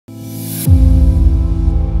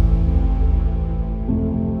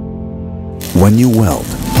When you weld,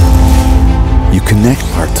 you connect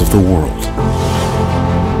parts of the world,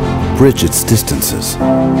 bridge its distances,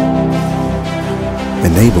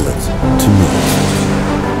 enable it to move,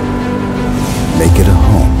 make it a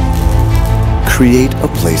home, create a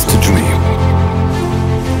place to dream.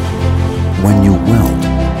 When you weld,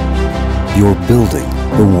 you're building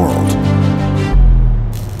the world.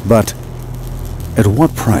 But at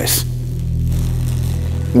what price?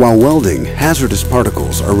 While welding, hazardous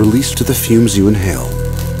particles are released to the fumes you inhale.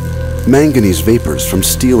 Manganese vapors from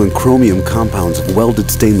steel and chromium compounds of welded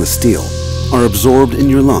stainless steel are absorbed in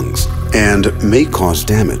your lungs and may cause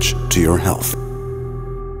damage to your health.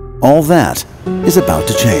 All that is about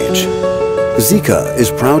to change. Zika is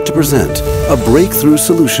proud to present a breakthrough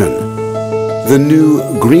solution: the new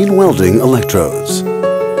green welding electrodes.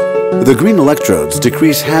 The green electrodes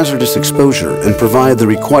decrease hazardous exposure and provide the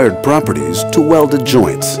required properties to welded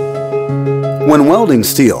joints. When welding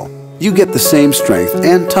steel, you get the same strength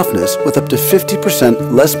and toughness with up to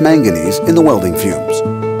 50% less manganese in the welding fumes.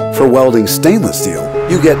 For welding stainless steel,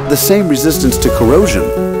 you get the same resistance to corrosion,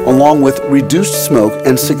 along with reduced smoke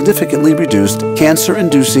and significantly reduced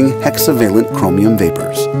cancer-inducing hexavalent chromium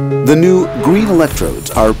vapors. The new green electrodes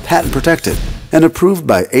are patent-protected and approved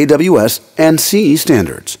by AWS and CE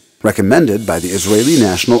standards, recommended by the Israeli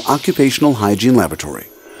National Occupational Hygiene Laboratory.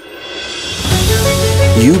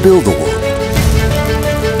 You build the world,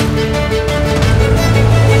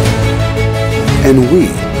 and we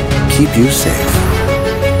keep you safe.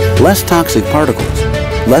 Less toxic particles,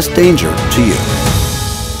 less danger to you.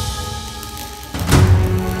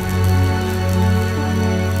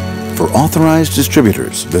 For authorized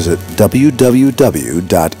distributors, visit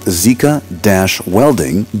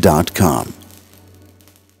www.zika-welding.com.